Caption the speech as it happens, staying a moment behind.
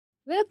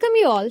Welcome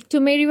you all to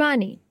Meri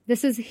Vani.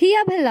 This is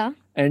Hiya Bhalla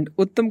and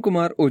Uttam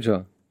Kumar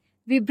Ojha.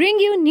 We bring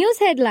you news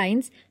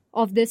headlines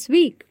of this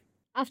week.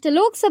 After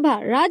Lok Sabha,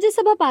 Rajya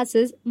Sabha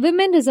passes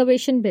Women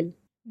Reservation Bill.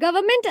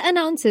 Government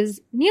announces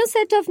new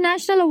set of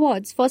national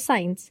awards for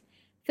science.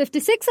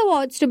 56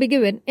 awards to be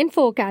given in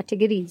 4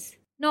 categories.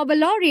 Nobel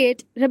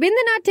laureate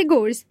Rabindranath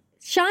Tagore's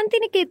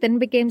Shanti Niketan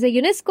becomes a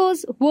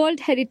UNESCO's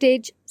World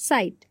Heritage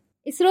Site.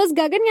 ISRO's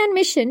Gaganyaan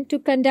mission to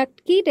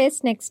conduct key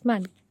tests next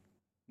month.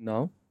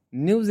 Now,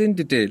 news in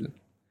detail.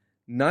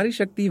 Nari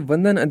Shakti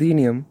Vandan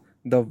Adhiniyam,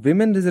 the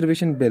Women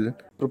Reservation Bill,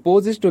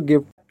 proposes to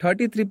give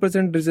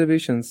 33%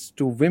 reservations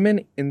to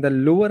women in the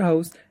lower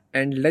house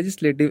and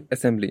Legislative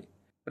Assembly.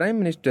 Prime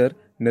Minister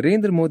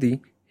Narendra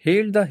Modi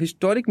hailed the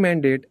historic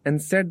mandate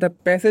and said the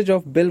passage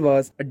of bill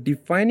was a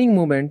defining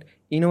moment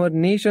in our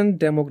nation's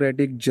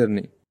democratic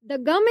journey. The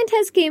government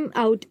has came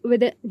out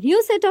with a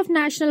new set of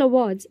national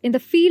awards in the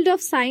field of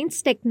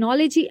science,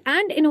 technology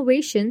and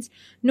innovations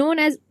known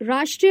as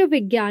Rashtriya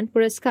Vigyan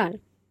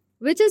Puraskar,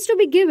 which is to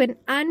be given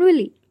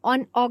annually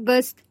on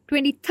August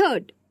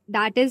 23rd,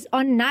 that is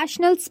on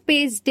National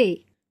Space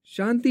Day.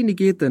 Shanti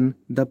Niketan,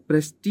 the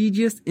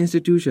prestigious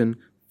institution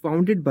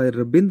founded by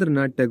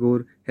Rabindranath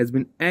Tagore, has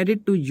been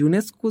added to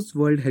UNESCO's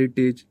World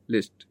Heritage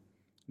List.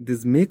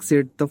 This makes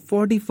it the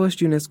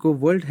 41st UNESCO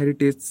World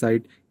Heritage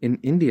Site in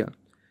India.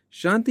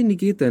 Shanti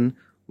Niketan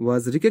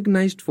was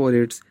recognized for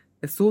its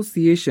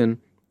association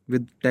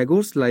with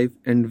Tagore's life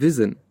and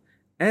vision,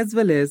 as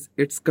well as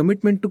its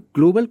commitment to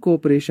global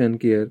cooperation,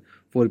 care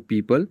for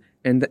people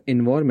and the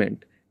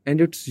environment, and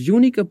its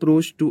unique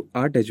approach to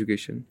art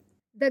education.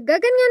 The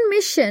Gaganyaan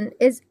mission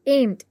is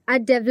aimed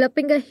at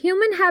developing a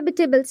human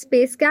habitable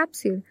space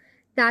capsule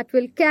that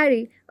will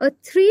carry a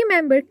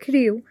 3-member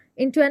crew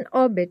into an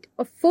orbit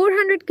of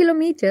 400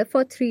 km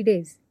for 3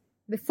 days,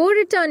 before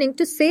returning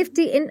to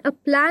safety in a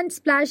planned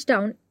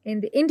splashdown in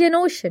the Indian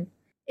Ocean.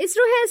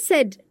 ISRO has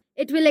said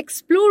it will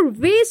explore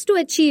ways to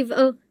achieve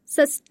a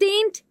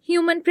sustained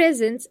human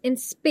presence in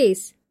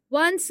space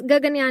once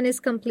Gaganyaan is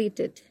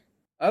completed.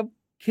 अब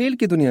खेल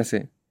की दुनिया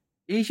से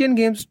Asian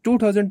games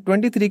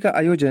 2023 का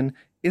आयोजन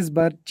इस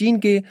बार चीन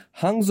के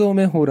हांगझो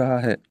में हो रहा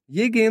है।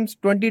 ये गेम्स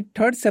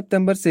 23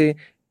 सितंबर से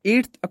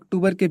 8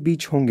 अक्टूबर के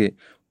बीच होंगे।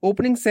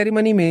 ओपनिंग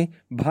सेरेमनी में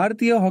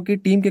भारतीय हॉकी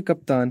टीम के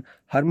कप्तान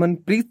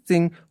हरमनप्रीत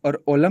सिंह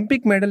और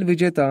ओलंपिक मेडल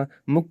विजेता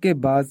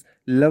मुक्केबाज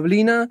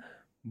लवलीना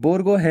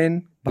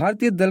बोरगोहेन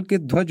भारतीय दल के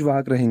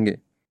ध्वजवाहक रहेंगे।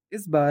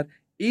 इस बार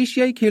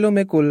एशियाई खेलों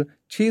में कुल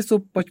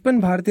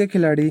 655 भारतीय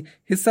खिलाड़ी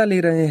हिस्सा ले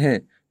रहे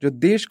हैं, जो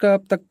देश का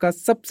अब तक का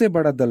सबसे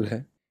बड़ा दल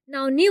है।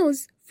 Now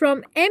news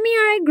from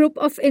MERI Group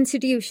of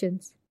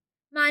Institutions.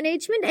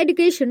 Management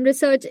Education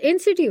Research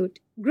Institute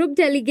group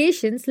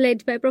delegations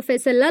led by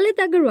Professor Lalit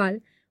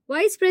Agarwal,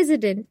 Vice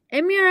President,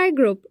 MERI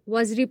Group,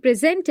 was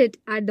represented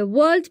at the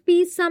World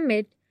Peace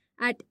Summit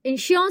at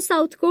Incheon,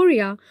 South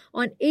Korea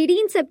on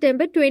 18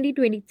 September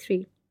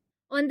 2023.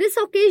 On this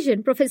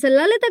occasion, Professor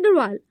Lalit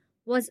Agarwal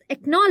was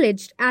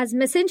acknowledged as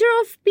Messenger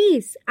of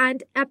Peace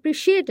and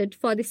appreciated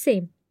for the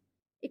same.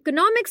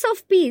 Economics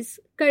of Peace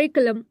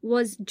curriculum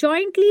was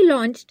jointly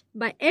launched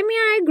by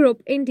MERI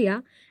Group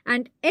India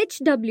and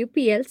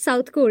HWPL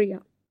South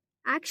Korea.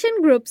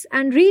 Action groups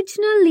and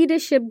regional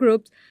leadership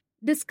groups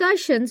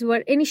discussions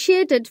were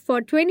initiated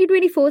for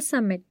 2024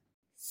 summit.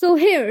 So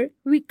here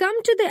we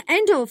come to the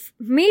end of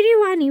Meri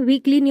Vani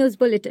Weekly News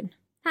Bulletin.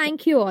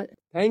 Thank you all.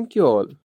 Thank you all.